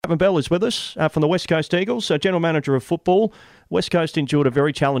Gavin Bell is with us from the West Coast Eagles, General Manager of Football. West Coast endured a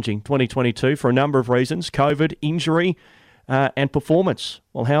very challenging 2022 for a number of reasons: COVID, injury and performance.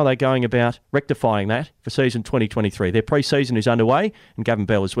 Well, how are they going about rectifying that for season 2023? Their pre-season is underway, and Gavin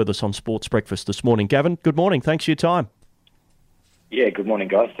Bell is with us on Sports Breakfast this morning. Gavin, good morning. Thanks for your time. Yeah, good morning,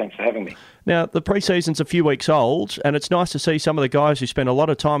 guys. Thanks for having me. Now, the pre-season's a few weeks old, and it's nice to see some of the guys who spent a lot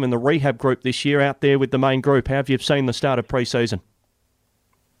of time in the rehab group this year out there with the main group. How have you seen the start of pre-season?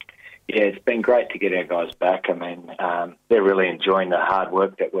 Yeah, it's been great to get our guys back. I mean, they're really enjoying the hard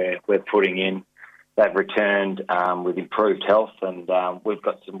work that we're putting in. They've returned with improved health, and we've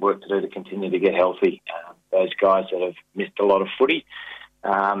got some work to do to continue to get healthy. Those guys that have missed a lot of footy,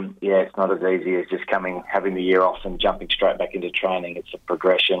 it's not as easy as just having the year off and jumping straight back into training. It's a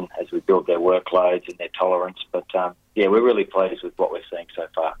progression as we build their workloads and their tolerance. But, we're really pleased with what we're seeing so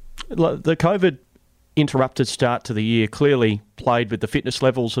far. The COVID interrupted start to the year clearly played with the fitness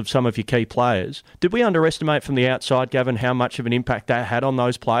levels of some of your key players. Did we underestimate from the outside, Gavin, how much of an impact that had on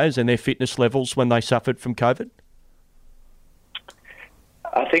those players and their fitness levels when they suffered from COVID?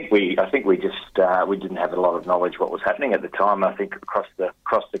 I think we just we didn't have a lot of knowledge what was happening at the time. I think across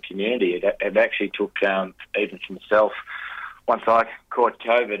the community, it actually took even for myself. Once I caught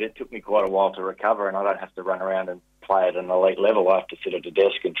COVID, it took me quite a while to recover, and I don't have to run around and play at an elite level. I have to sit at a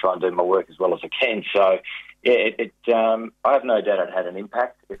desk and try and do my work as well as I can. So, I have no doubt it had an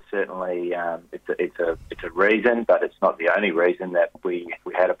impact. It's certainly it's a reason, but it's not the only reason that we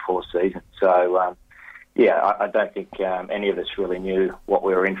had a poor season. So. I don't think any of us really knew what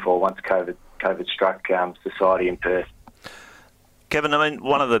we were in for once COVID struck society in Perth. Gavin, I mean,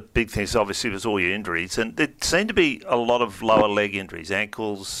 one of the big things obviously was all your injuries, and there seemed to be a lot of lower leg injuries,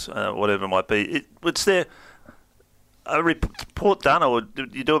 ankles, whatever it might be. Was there a report done, or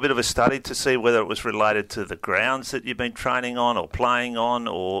did you do a bit of a study to see whether it was related to the grounds that you've been training on or playing on,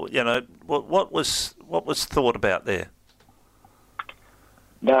 or what was thought about there?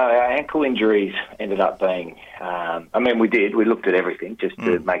 No, our ankle injuries ended up being, we looked at everything just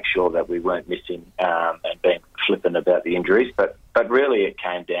to make sure that we weren't missing and being flippant about the injuries, but really it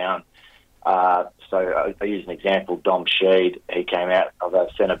came down. So I use an example, Dom Sheed, he came out of a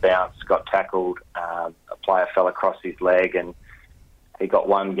centre bounce, got tackled, a player fell across his leg and he got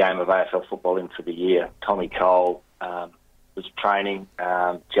one game of AFL football in for the year. Tommy Cole was training,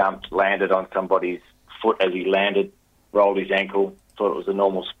 jumped, landed on somebody's foot as he landed, rolled his ankle, thought it was a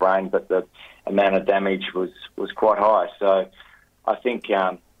normal sprain, but the amount of damage was quite high. So I think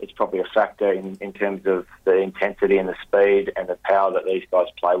it's probably a factor in terms of the intensity and the speed and the power that these guys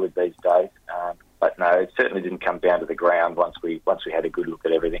play with these days. But no, it certainly didn't come down to the ground once we had a good look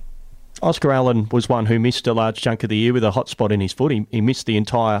at everything. Oscar Allen was one who missed a large chunk of the year with a hot spot in his foot. He missed the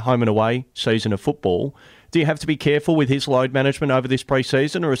entire home and away season of football. Do you have to be careful with his load management over this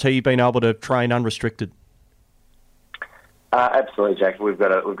pre-season, or has he been able to train unrestricted? Absolutely, Jack. We've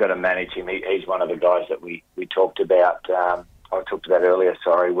got to manage him. He's one of the guys that we talked about. I talked about earlier.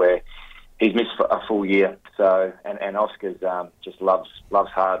 Where he's missed for a full year. So and Oscar's just loves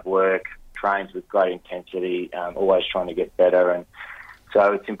hard work, trains with great intensity, always trying to get better, and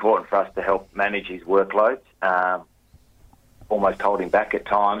so it's important for us to help manage his workloads. Almost hold him back at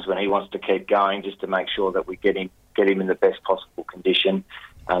times when he wants to keep going, just to make sure that we get him in the best possible condition.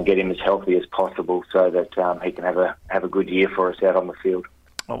 Get him as healthy as possible so that he can have a good year for us out on the field.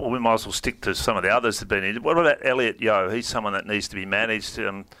 Well, we might as well stick to some of the others that have been injured. What about Elliot Yeo? He's someone that needs to be managed.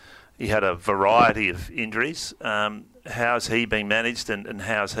 He had a variety of injuries. How's he being managed and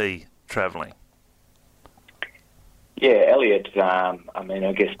how's he travelling? Yeah, Elliot,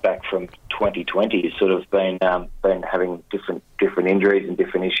 I guess back from 2020, he's sort of been having different injuries and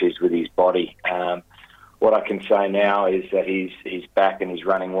different issues with his body. What I can say now is that he's back and he's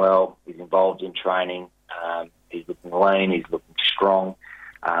running well. He's involved in training. He's looking lean. He's looking strong.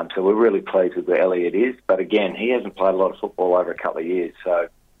 So we're really pleased with where Elliot is. But again, he hasn't played a lot of football over a couple of years. So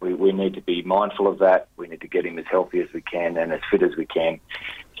we need to be mindful of that. We need to get him as healthy as we can and as fit as we can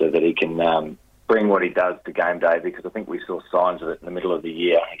so that he can bring what he does to game day, because I think we saw signs of it in the middle of the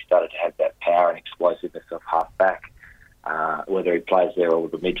year. He started to have that power and explosiveness of half back. Whether he plays there or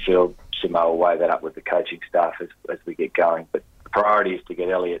the midfield, Simo will weigh that up with the coaching staff as we get going. But the priority is to get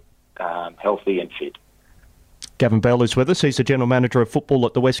Elliot healthy and fit. Gavin Bell is with us. He's the General Manager of Football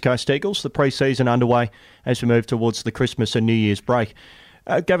at the West Coast Eagles. The pre-season underway as we move towards the Christmas and New Year's break.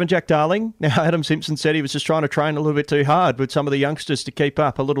 Gavin, Jack Darling, now Adam Simpson said he was just trying to train a little bit too hard with some of the youngsters to keep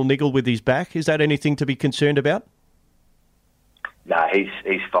up, a little niggle with his back. Is that anything to be concerned about? No,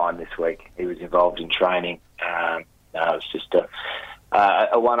 he's fine this week. He was involved in training. No, it was just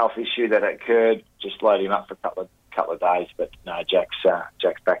a one-off issue that occurred. Just load him up for a couple of days. But no, Jack's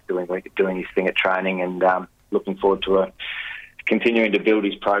back doing his thing at training, and looking forward to continuing to build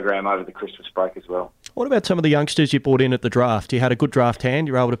his program over the Christmas break as well. What about some of the youngsters you brought in at the draft? You had a good draft hand.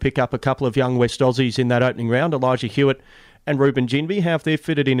 You were able to pick up a couple of young West Aussies in that opening round, Elijah Hewitt and Ruben Ginbey. How have they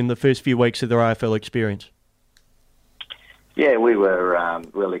fitted in the first few weeks of their AFL experience? Yeah, we were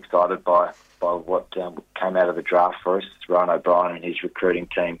really excited by what came out of the draft for us. Ryan O'Brien and his recruiting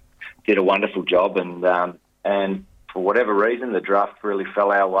team did a wonderful job, and for whatever reason, the draft really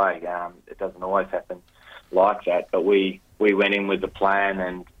fell our way. It doesn't always happen like that, but we went in with the plan,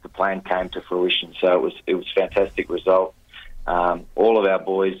 and the plan came to fruition. So it was a fantastic result. All of our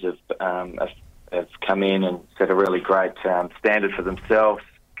boys have come in and set a really great standard for themselves,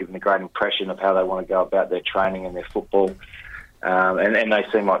 given a great impression of how they want to go about their training and their football. And they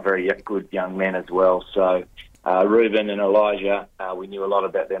seem like very good young men as well. So Ruben and Elijah, we knew a lot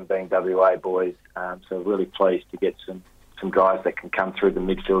about them being WA boys. So really pleased to get some guys that can come through the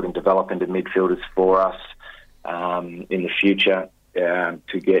midfield and develop into midfielders for us in the future.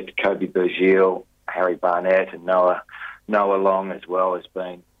 To get Kobe Bergil, Harry Barnett and Noah Long as well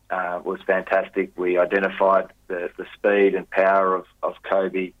was fantastic. We identified the speed and power of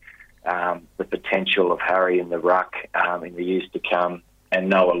Kobe, the potential of Harry in the ruck in the years to come, and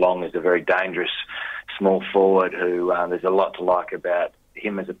Noah Long is a very dangerous small forward who there's a lot to like about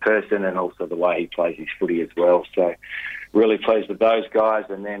him as a person, and also the way he plays his footy as well. So really pleased with those guys,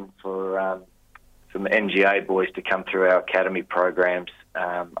 and then for some MGA boys to come through our academy programs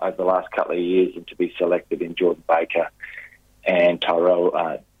over the last couple of years, and to be selected in Jordan Baker and Tyrell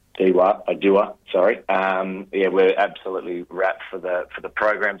Adua. We're absolutely wrapped for the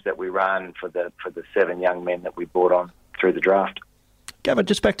programs that we run, for the 7 young men that we brought on through the draft. Gavin,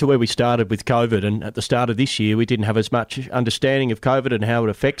 just back to where we started with COVID, and at the start of this year, we didn't have as much understanding of COVID and how it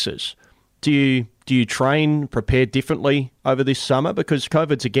affects us. Do you train, prepare differently over this summer? Because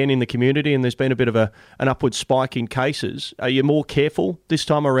COVID's again in the community, and there's been a bit of an upward spike in cases. Are you more careful this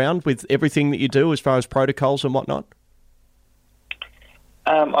time around with everything that you do as far as protocols and whatnot?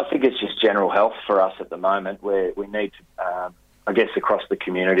 I think it's just general health for us at the moment, where we need to, I guess across the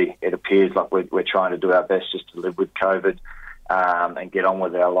community, it appears like we're trying to do our best just to live with COVID and get on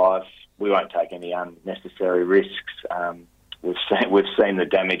with our lives. We won't take any unnecessary risks. We've seen the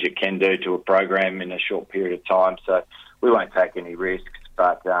damage it can do to a program in a short period of time, so we won't take any risks.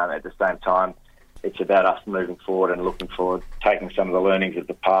 But at the same time, it's about us moving forward and looking forward, taking some of the learnings of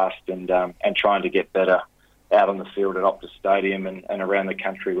the past and trying to get better out on the field at Optus Stadium and around the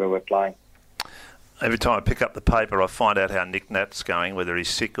country where we're playing. Every time I pick up the paper, I find out how Nick Nat's going, whether he's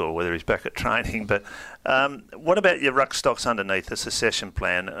sick or whether he's back at training. But what about your ruck stocks underneath the succession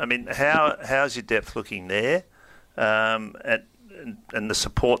plan? I mean, how's your depth looking there, and the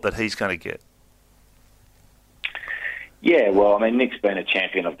support that he's going to get? Yeah, well, I mean, Nick's been a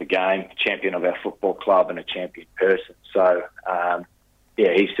champion of the game, champion of our football club, and a champion person. So,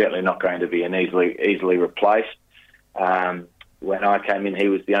 he's certainly not going to be an easily replaced. When I came in, he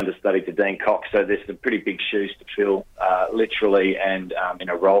was the understudy to Dean Cox, so there's some pretty big shoes to fill, literally and in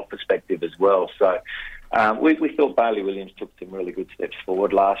a role perspective as well. So we thought Bailey Williams took some really good steps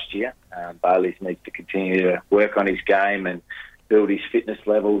forward last year. Bailey needs to continue to work on his game and build his fitness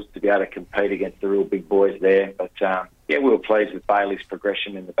levels to be able to compete against the real big boys there. But, we were pleased with Bailey's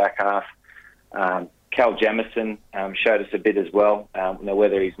progression in the back half. Cal Jamison showed us a bit as well.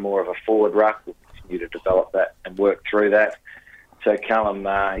 Whether he's more of a forward ruck, we'll continue to develop that and work through that. So Callum,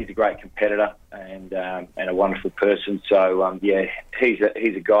 he's a great competitor and a wonderful person. So he's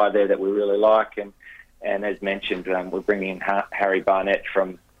a guy there that we really like. And as mentioned, we're bringing in Harry Barnett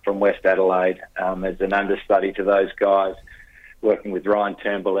from West Adelaide as an understudy to those guys, working with Ryan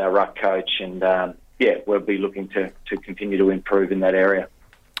Turnbull, our ruck coach, and we'll be looking to continue to improve in that area.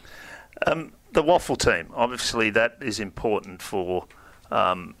 The Waffle team, obviously that is important for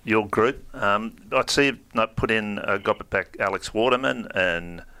your group. I see you've put in, got back Alex Waterman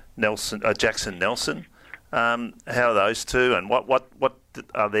and Jackson Nelson. How are those two, and what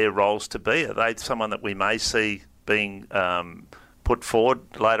are their roles to be? Are they someone that we may see being put forward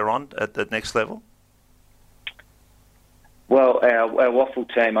later on at the next level? Well, our Waffle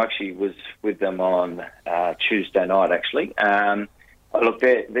team actually was with them on Tuesday night, actually. Look,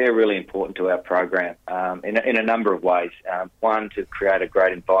 they're really important to our program in a number of ways. One, to create a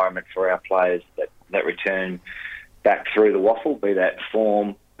great environment for our players that return back through the Waffle, be that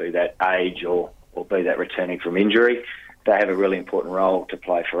form, be that age, or be that returning from injury. They have a really important role to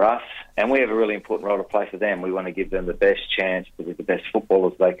play for us, and we have a really important role to play for them. We want to give them the best chance to be the best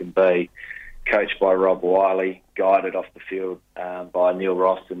footballers they can be, coached by Rob Wiley, guided off the field by Neil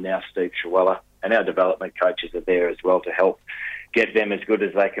Ross and now Steve Trewella. and our development coaches are there as well to help get them as good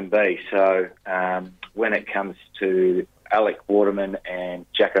as they can be. So when it comes to Alec Waterman and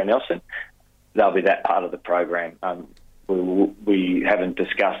Jacko Nelson, they'll be that part of the program. We haven't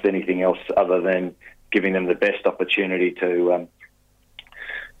discussed anything else other than giving them the best opportunity to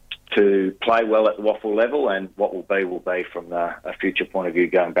play well at the WAFL level, and what will be from a future point of view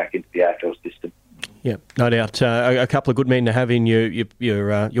going back into the AFL system. Yeah, no doubt. A couple of good men to have in your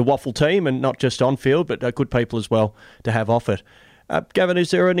WAFL team, and not just on field, but good people as well to have off it. Gavin,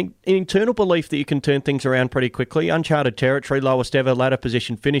 is there an internal belief that you can turn things around pretty quickly? Uncharted territory, lowest ever ladder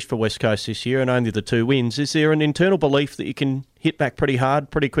position finish for West Coast this year, and only the 2 wins. Is there an internal belief that you can hit back pretty hard,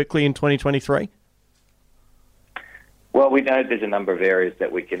 pretty quickly in 2023? Well, we know there's a number of areas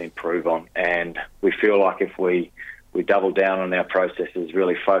that we can improve on, and we feel like if we double down on our processes,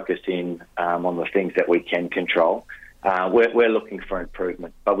 really focus in on the things that we can control, we're looking for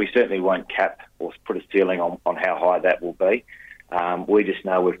improvement. But we certainly won't cap or put a ceiling on how high that will be. We just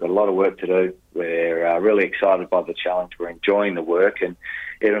know we've got a lot of work to do. We're really excited by the challenge. We're enjoying the work, and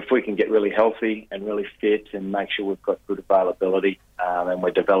if we can get really healthy and really fit and make sure we've got good availability and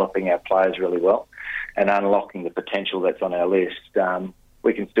we're developing our players really well and unlocking the potential that's on our list,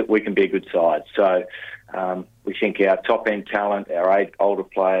 we can be a good side. So we think our top-end talent, our 8 older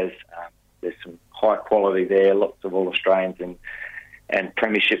players, there's some high quality there, lots of All-Australians and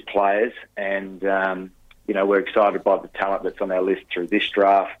Premiership players, and we're excited by the talent that's on our list through this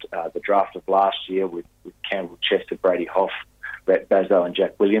draft, the draft of last year with Campbell Chester, Brady Hoff, Brett Bazzo and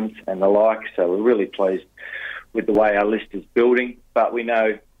Jack Williams and the like. So we're really pleased with the way our list is building, but we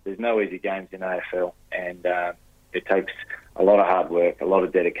know there's no easy games in AFL, and it takes a lot of hard work, a lot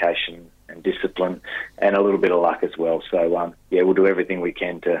of dedication and discipline, and a little bit of luck as well. So, we'll do everything we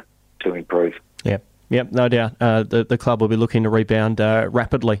can to improve. Yep, no doubt. The club will be looking to rebound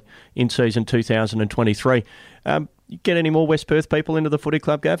rapidly in season 2023. Get any more West Perth people into the footy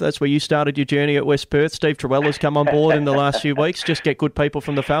club, Gav? That's where you started your journey at West Perth. Steve Trewella's come on board in the last few weeks. Just get good people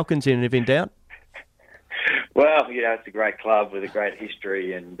from the Falcons in, if in doubt. Well, it's a great club with a great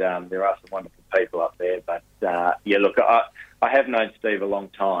history, and there are some wonderful people up there. But, look, I have known Steve a long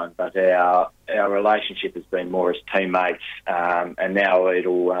time, but our relationship has been more as teammates, and now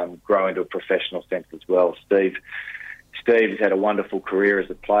it'll grow into a professional sense as well. Steve's had a wonderful career as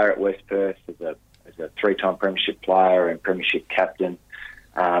a player at West Perth, as a 3-time premiership player and premiership captain,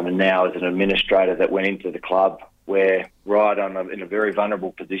 and now as an administrator that went into the club. We're right in a very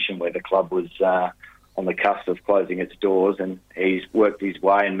vulnerable position where the club was on the cusp of closing its doors, and he's worked his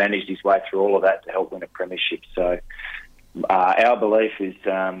way and managed his way through all of that to help win a premiership. So our belief is,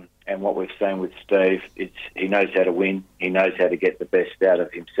 and what we've seen with Steve, he knows how to win. He knows how to get the best out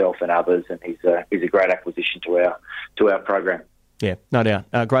of himself and others, and he's a great acquisition to our program. Yeah, no doubt.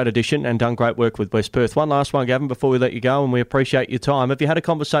 Great addition and done great work with West Perth. One last one, Gavin, before we let you go, and we appreciate your time. Have you had a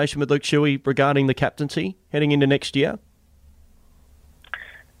conversation with Luke Shuey regarding the captaincy heading into next year?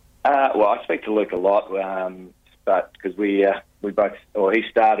 Well, I speak to Luke a lot, but because we both, or he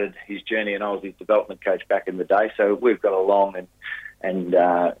started his journey and I was his development coach back in the day, so we've got a long and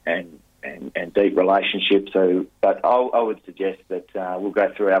deep relationship. So, but I would suggest that we'll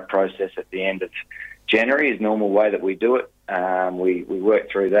go through our process at the end of January, is the normal way that we do it. We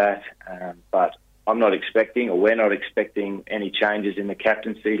work through that, but I'm not expecting, or we're not expecting, any changes in the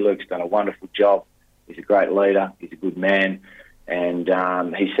captaincy. Luke's done a wonderful job. He's a great leader. He's a good man. And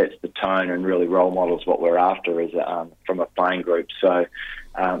he sets the tone and really role models what we're after as from a playing group. So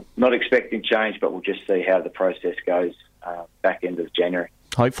not expecting change, but we'll just see how the process goes back end of January.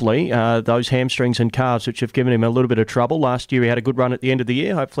 Hopefully, those hamstrings and calves, which have given him a little bit of trouble. Last year he had a good run at the end of the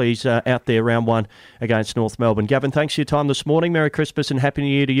year. Hopefully he's out there round 1 against North Melbourne. Gavin, thanks for your time this morning. Merry Christmas and Happy New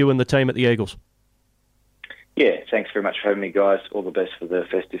Year to you and the team at the Eagles. Yeah, thanks very much for having me, guys. All the best for the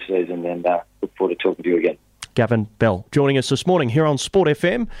festive season, and look forward to talking to you again. Gavin Bell joining us this morning here on Sport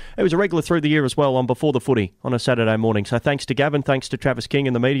FM. It was a regular through the year as well on Before the Footy on a Saturday morning. So thanks to Gavin, thanks to Travis King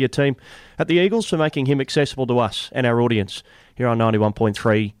and the media team at the Eagles for making him accessible to us and our audience here on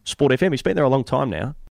 91.3 Sport FM. He's been there a long time now.